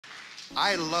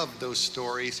I love those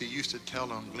stories he used to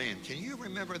tell on Glen. Can you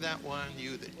remember that one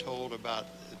that told about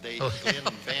Glen and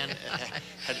Van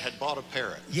had bought a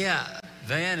parrot? Yeah,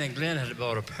 Van and Glen had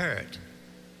bought a parrot.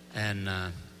 And,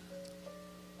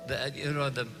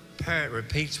 the parrot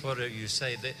repeats whatever you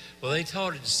say. They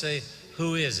taught it to say,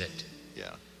 "Who is it?"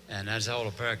 Yeah. And that's all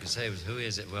the parrot could say was, "Who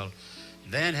is it?" Well,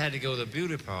 Van had to go to the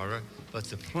beauty parlor, but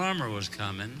the plumber was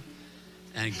coming.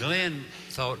 And Glen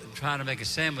thought, trying to make a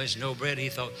sandwich, no bread, he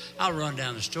thought, "I'll run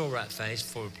down the store right fast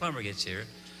before the plumber gets here."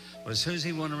 Well, as soon as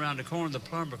he went around the corner, the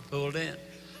plumber pulled in.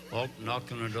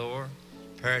 Knocked on the door.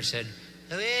 Parrot said,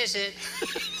 "Who is it?"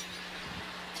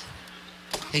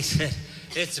 He said,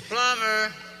 "It's the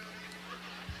plumber."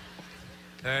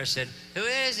 Parrot said, "Who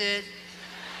is it?"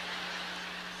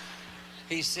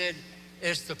 He said,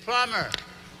 "It's the plumber."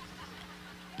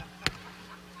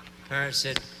 Parrot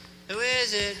said, "Who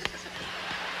is it?"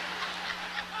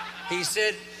 He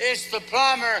said, "It's the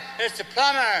plumber, it's the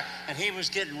plumber." And he was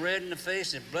getting red in the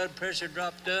face and blood pressure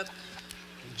dropped up.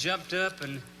 He jumped up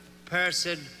and Parrot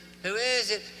said, "Who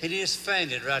is it?" And he just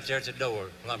fainted right there at the door,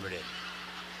 the plumber did.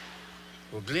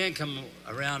 Well, Glen come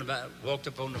around walked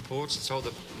up on the porch and saw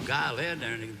the guy laying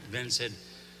there, and Glen said,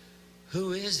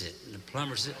 "Who is it?" And the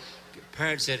plumber said,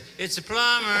 Parrot said, "It's the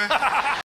plumber."